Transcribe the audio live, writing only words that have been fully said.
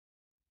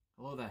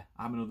Hello there,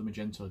 I'm another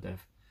Magento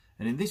dev,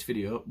 and in this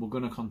video we're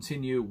going to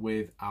continue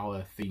with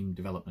our theme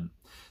development.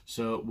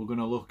 So we're going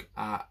to look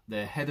at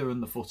the header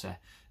and the footer.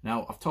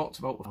 Now I've talked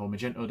about how a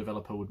Magento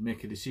developer would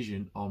make a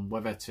decision on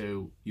whether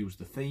to use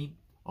the theme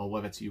or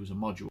whether to use a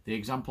module. The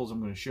examples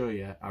I'm going to show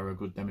you are a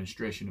good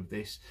demonstration of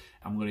this.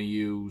 I'm going to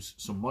use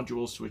some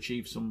modules to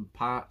achieve some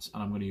parts,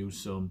 and I'm going to use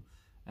some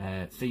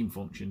theme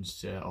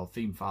functions or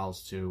theme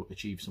files to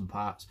achieve some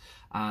parts,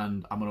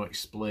 and I'm going to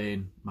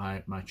explain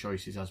my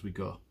choices as we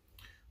go.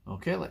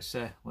 Okay, let's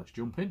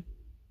jump in.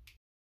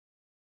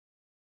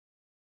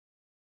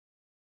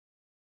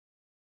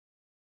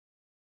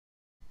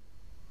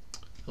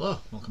 Hello,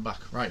 welcome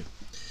back. Right,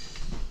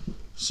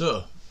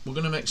 so we're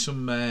going to make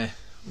some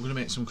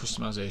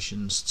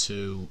customizations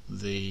to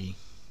the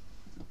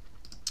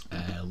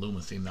Luma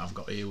theme that I've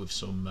got here with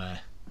some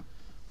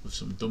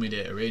dummy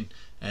data in.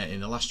 In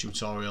the last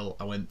tutorial,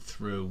 I went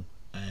through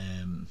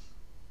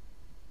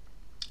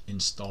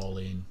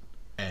installing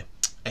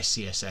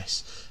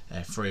SCSS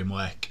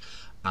framework,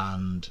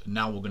 and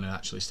now we're going to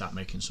actually start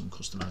making some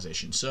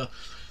customization. So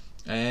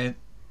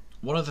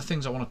one of the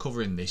things I want to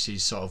cover in this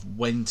is sort of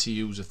when to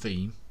use a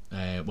theme,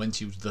 when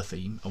to use the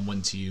theme, and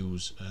when to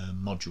use a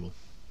module.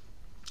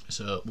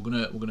 So we're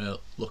gonna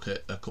look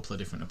at a couple of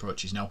different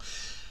approaches. Now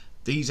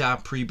these are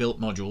pre-built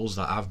modules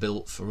that I've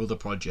built for other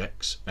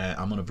projects.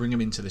 I'm going to bring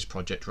them into this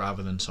project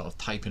rather than sort of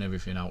typing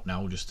everything out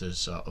now, just to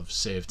sort of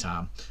save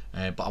time,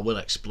 but I will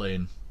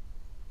explain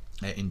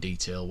in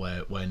detail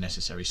where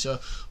necessary. So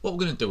what we're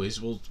going to do is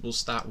we'll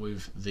start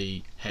with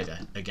the header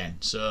again.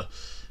 So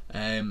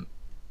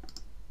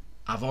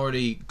I've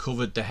already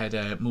covered the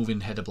header,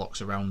 moving header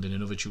blocks around in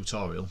another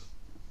tutorial,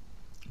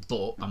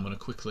 but I'm going to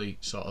quickly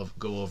sort of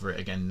go over it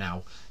again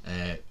now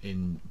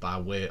by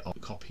way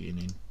of copying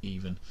in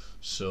even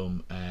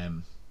some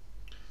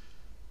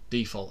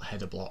default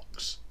header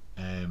blocks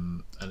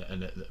and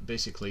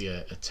basically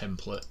a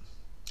template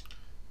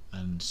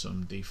and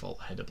some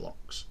default header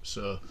blocks.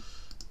 So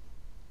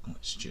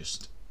let's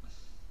just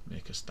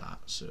make a start.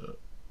 So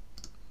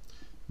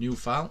new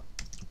file,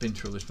 I've been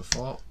through this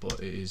before, but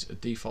it is a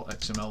default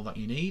XML that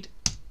you need,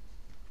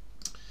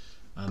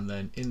 and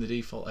then in the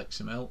default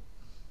XML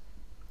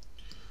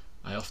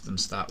I often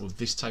start with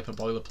this type of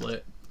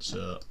boilerplate,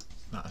 so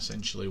that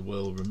essentially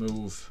will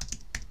remove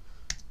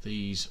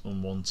these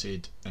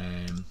unwanted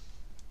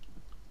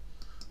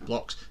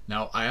blocks.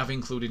 Now I have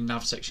included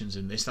nav sections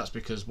in this. That's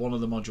because one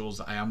of the modules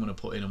that I am going to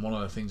put in, and one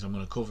of the things I'm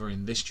going to cover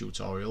in this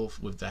tutorial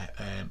with the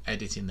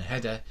editing the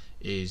header,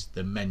 is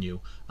the menu,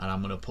 and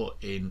I'm going to put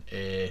in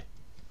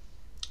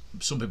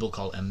some people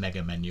call it a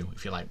mega menu,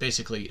 if you like,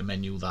 basically a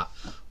menu that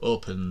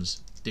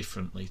opens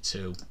differently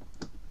to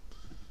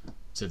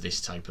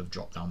this type of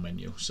drop down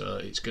menu. So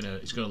it's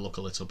gonna look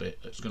a little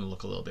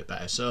bit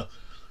better. So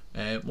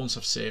once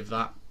I've saved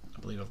that, I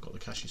believe I've got the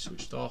cache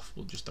switched off.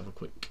 We'll just have a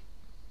quick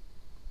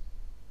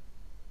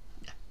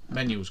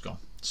menu's gone,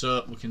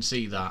 so we can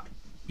see that,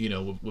 you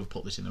know, we've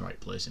put this in the right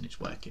place and it's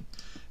working.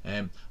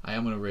 I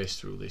am going to race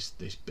through this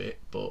bit,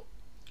 but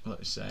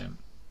let's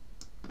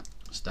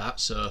start.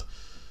 So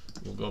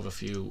we'll go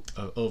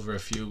over a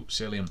few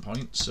salient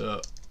points. So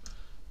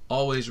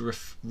always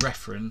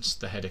reference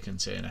the header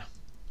container.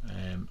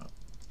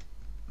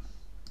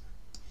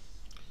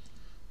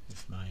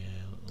 If my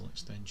little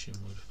extension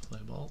would play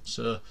ball.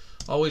 So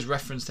always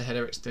reference the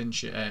header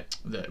extension,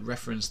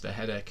 reference the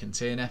header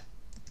container,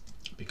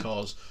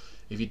 because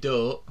if you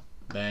don't,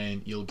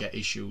 then you'll get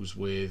issues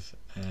with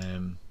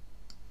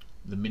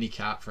the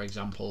minicart, for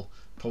example,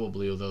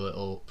 probably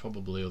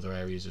other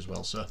areas as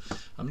well. So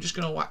I'm just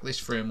going to whack this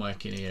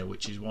framework in here,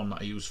 which is one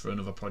that I use for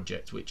another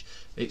project, which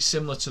it's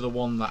similar to the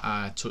one that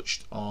I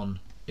touched on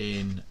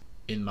in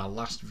my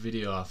last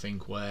video, I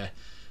think, where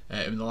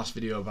in the last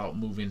video about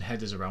moving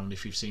headers around,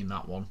 if you've seen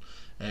that one,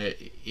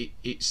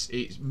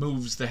 it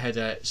moves the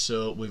header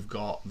so we've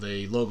got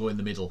the logo in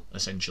the middle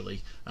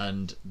essentially,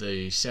 and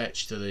the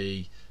search to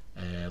the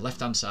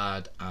left hand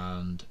side,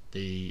 and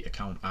the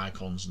account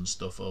icons and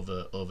stuff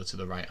over to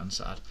the right hand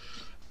side.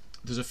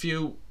 There's a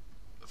few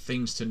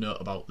things to note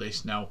about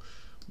this. Now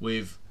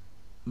we've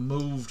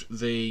moved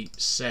the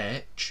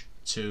search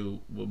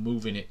we're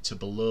moving it to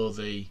below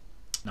the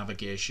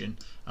navigation,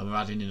 and we're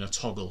adding in a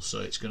toggle.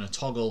 So it's going to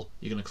toggle,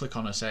 you're going to click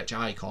on a search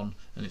icon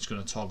and it's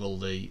going to toggle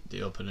the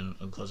open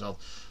and close.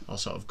 I'll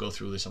sort of go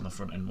through this on the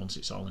front end once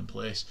it's all in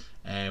place.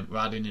 We're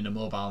adding in a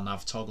mobile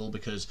nav toggle,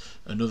 because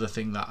another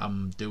thing that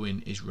I'm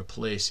doing is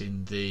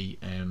replacing the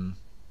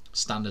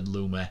standard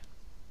Luma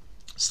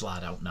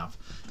slide out nav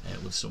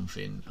with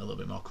something a little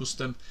bit more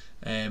custom,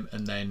 and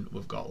then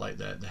we've got like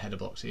the header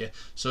blocks here.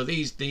 So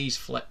these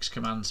flex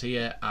commands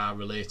here are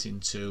relating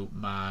to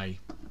my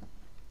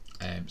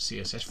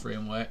CSS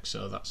framework,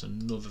 so that's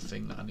another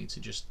thing that I need to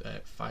just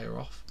fire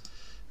off.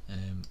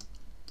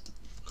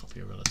 Copy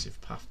a relative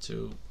path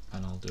to,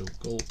 and I'll do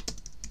gulp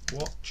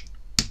watch.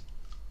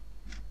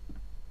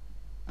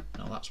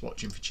 Now that's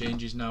watching for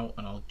changes now,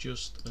 and I'll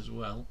just as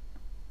well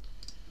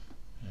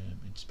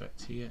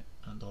inspect here,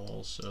 and I'll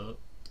also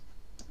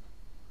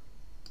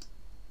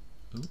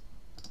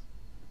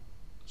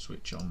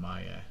switch on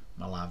my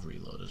my live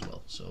reload as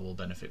well, so we'll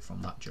benefit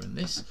from that during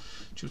this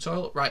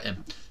tutorial. Right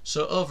then,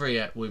 so over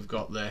here we've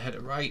got the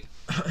header right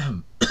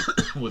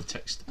with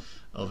text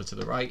over to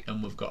the right,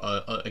 and we've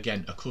got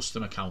again a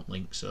custom account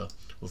link, so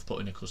we've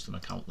put in a custom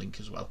account link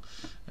as well,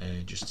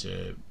 just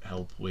to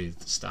help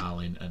with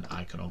styling and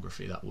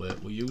iconography that we're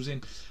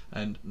using.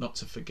 And not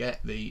to forget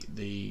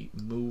the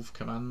move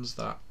commands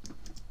that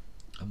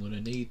I'm going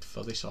to need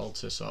for this all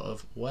to sort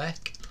of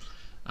work.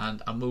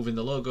 And I'm moving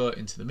the logo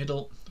into the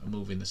middle, I'm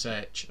moving the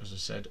search, as I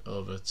said,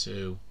 over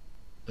to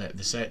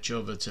the search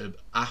over to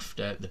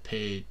after the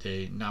page,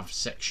 the nav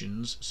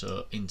sections,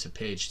 so into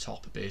page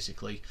top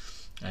basically.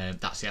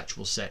 That's the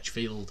actual search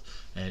field,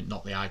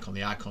 not the icon.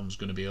 The icon's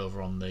going to be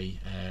over on the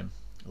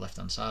left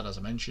hand side, as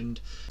I mentioned.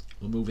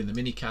 We're moving the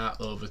mini cart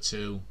over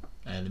to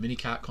the mini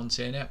cart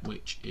container,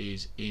 which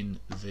is in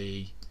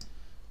the,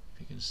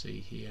 if you can see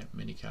here,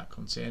 mini cart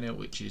container,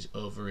 which is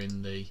over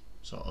in the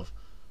sort of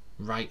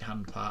right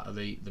hand part of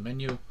the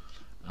menu.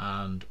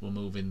 And we're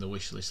moving the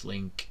wishlist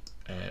link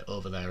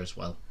over there as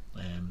well,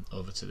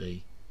 over to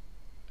the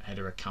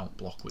header account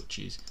block, which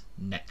is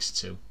next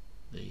to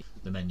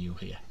the menu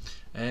here.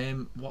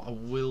 What I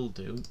will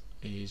do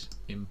is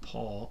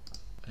import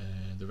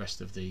the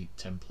rest of the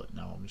template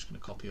now. I'm just going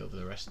to copy over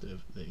the rest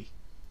of the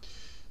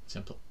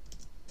template.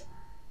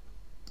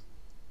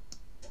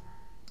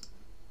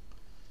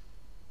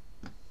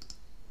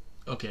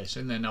 Okay, so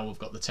in there now we've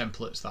got the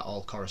templates that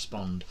all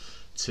correspond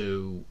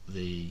to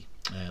the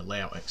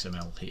layout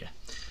XML here.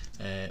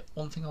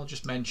 One thing I'll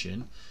just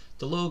mention,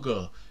 the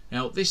logo.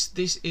 Now this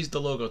is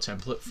the logo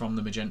template from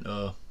the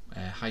Magento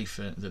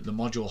the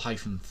module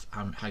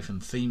hyphen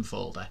theme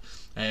folder,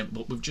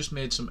 but we've just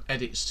made some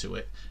edits to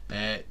it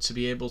to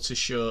be able to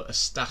show a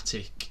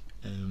static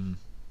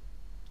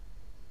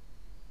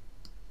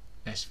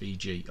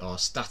SVG or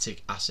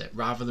static asset,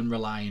 rather than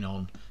relying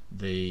on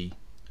the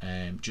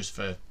just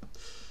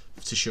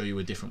to show you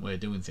a different way of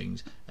doing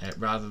things,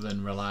 rather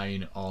than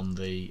relying on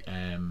the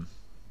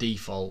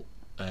default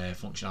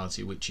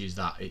functionality, which is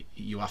that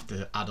you have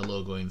to add a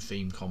logo in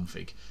theme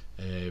config.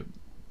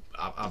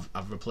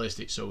 I've replaced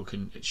it so we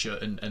can show,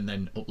 and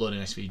then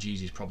uploading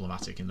SVGs is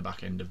problematic in the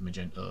back end of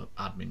Magento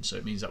admin, so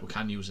it means that we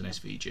can use an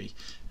SVG.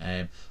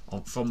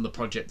 From the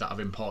project that I've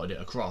imported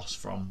it across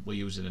from, we're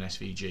using an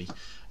SVG.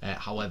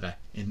 However,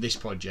 in this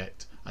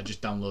project I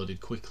just downloaded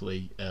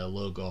quickly a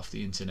logo off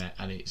the internet,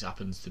 and it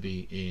happens to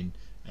be in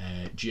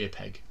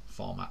JPEG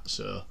format,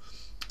 so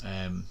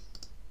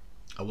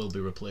I will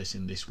be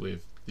replacing this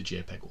with the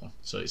JPEG one,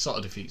 so it sort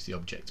of defeats the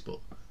object, but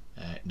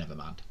never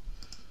mind,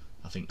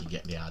 I think you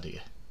get the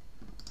idea.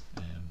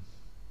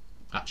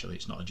 Actually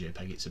it's not a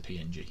JPEG, it's a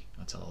PNG,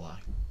 I tell a lie.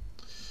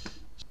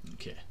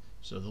 Okay,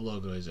 so the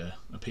logo is a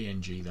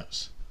PNG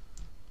that's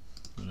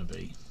going to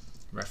be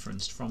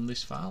referenced from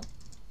this file.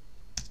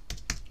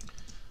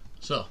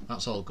 So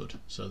that's all good,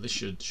 so this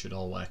should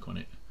all work when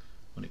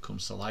it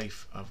comes to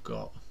life. I've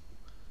got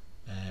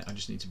I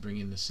just need to bring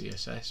in the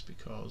CSS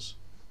because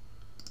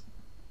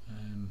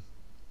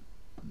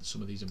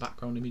some of these are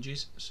background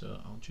images, so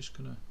I'm just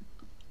gonna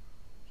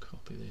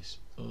copy this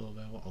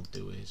over. What I'll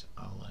do is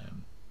I'll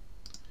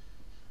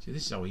see,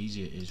 this is how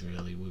easy it is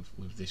really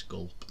with this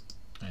gulp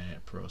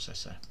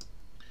processor.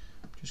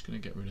 I'm just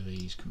going to get rid of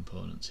these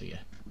components here,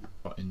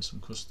 put in some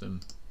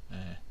custom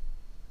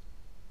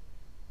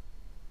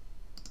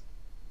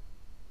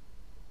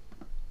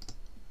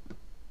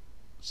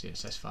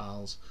CSS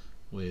files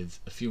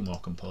with a few more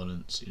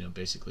components. You know,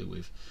 basically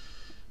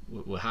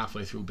we're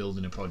halfway through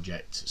building a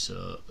project,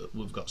 so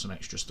we've got some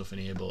extra stuff in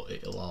here, but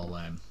it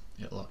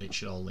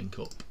should all link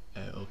up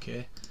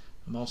okay.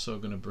 I'm also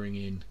going to bring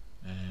in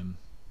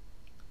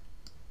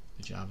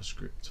the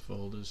JavaScript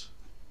folders.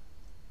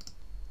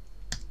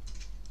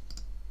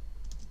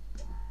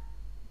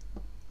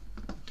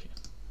 Okay,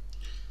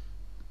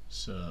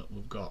 so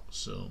we've got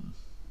some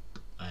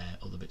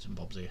other bits and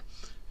bobs here,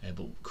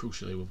 but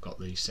crucially we've got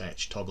the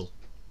search toggle,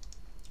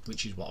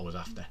 which is what I was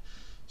after.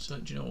 So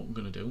do you know what we're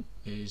going to do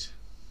is,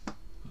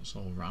 that's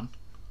all ran.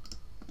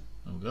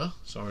 There we go,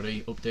 it's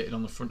already updated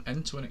on the front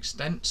end to an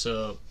extent,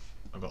 so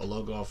I've got a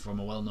logo from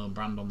a well-known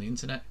brand on the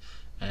internet,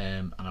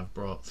 and I've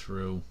brought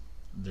through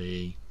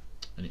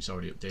and it's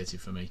already updated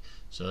for me.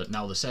 So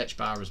now the search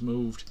bar has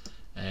moved.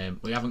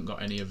 We haven't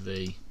got any of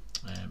the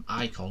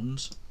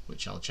icons,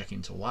 which I'll check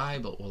into why,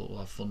 but we'll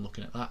have fun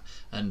looking at that.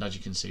 And as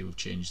you can see, we've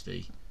changed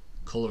the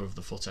colour of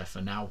the footer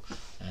for now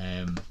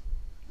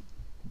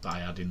by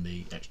adding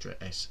the extra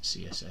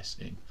SCSS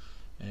in.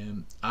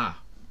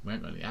 We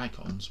haven't got any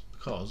icons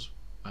because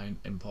I haven't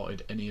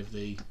imported any of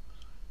the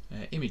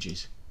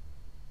images.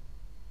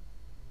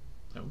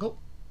 There we go.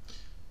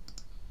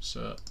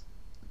 So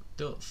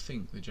don't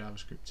think the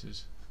JavaScript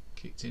has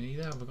kicked in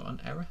either. Have I got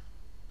an error?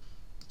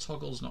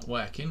 Toggle's not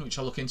working, which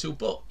I'll look into,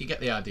 but you get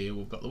the idea.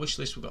 We've got the wish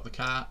list, we've got the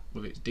cart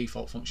with its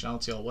default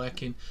functionality all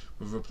working.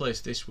 We've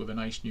replaced this with a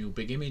nice new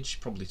big image,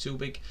 probably too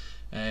big,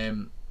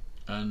 and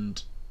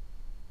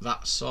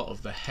that's sort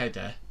of the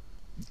header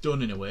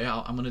done in a way.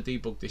 I'm going to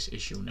debug this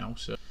issue now,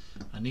 so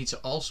I need to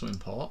also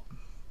import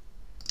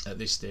at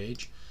this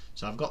stage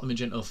So I've got the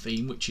Magento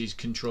theme, which is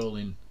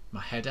controlling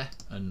my header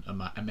and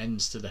my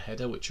amends to the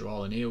header, which are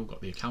all in here. We've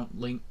got the account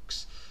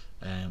links,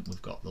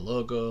 we've got the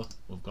logo,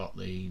 we've got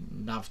the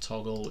nav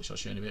toggle, which I'll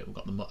show you in a bit. We've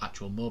got the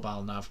actual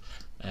mobile nav,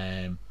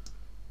 the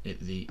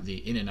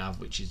inner nav,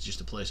 which is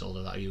just a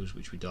placeholder that I use,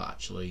 which we don't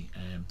actually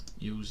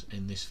use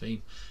in this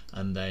theme,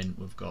 and then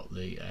we've got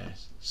the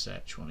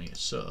search one here.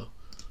 So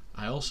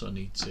I also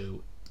need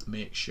to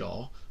make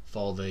sure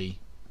for the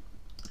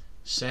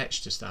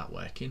search to start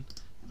working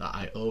that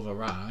I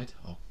override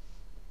or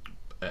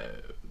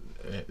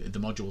the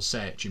module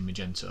search in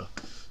Magento.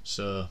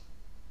 So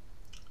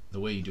the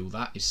way you do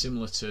that is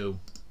similar to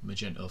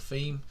Magento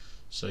theme.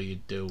 So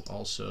you'd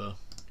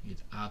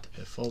add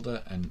a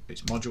folder and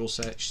it's module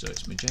search, so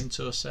it's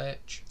Magento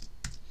search.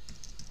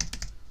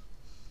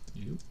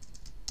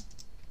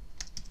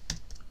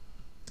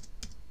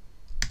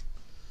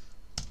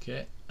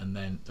 Okay, and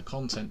then the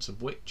contents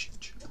of which,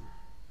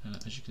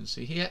 as you can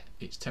see here,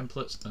 it's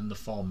templates and the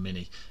form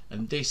mini,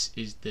 and this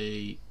is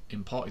the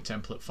imported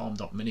template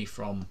form.mini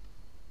from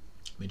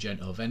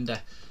Magento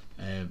vendor,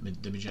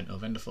 the Magento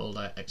vendor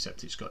folder,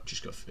 except it's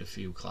just got a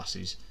few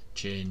classes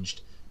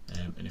changed,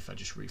 and if I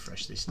just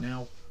refresh this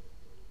now,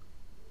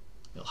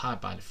 it'll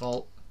hide by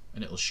default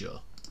and it'll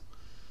show.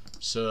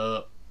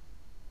 So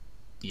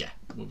yeah,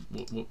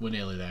 we're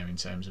nearly there in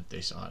terms of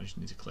this. I just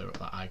need to clear up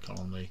that icon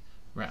on the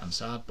right hand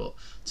side, but I'll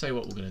tell you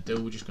what we're going to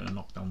do. We're just going to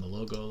knock down the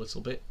logo a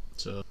little bit.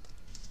 So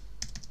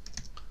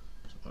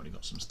I've already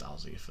got some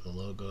styles here for the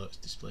logo. It's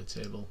display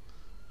table,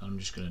 and I'm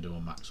just going to do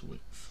a max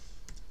width,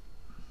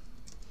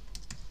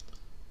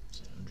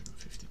 say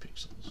 150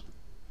 pixels.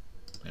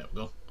 There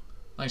we go,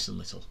 nice and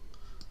little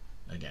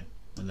again.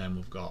 And then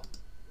we've got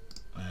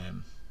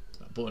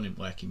that button isn't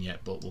working yet,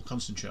 but we'll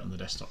concentrate on the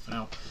desktop for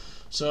now.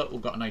 So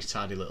we've got a nice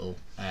tidy little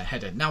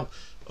header. Now,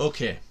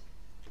 okay,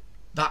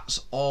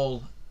 that's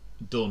all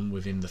done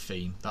within the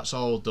theme. That's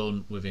all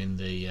done within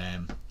the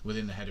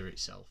header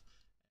itself.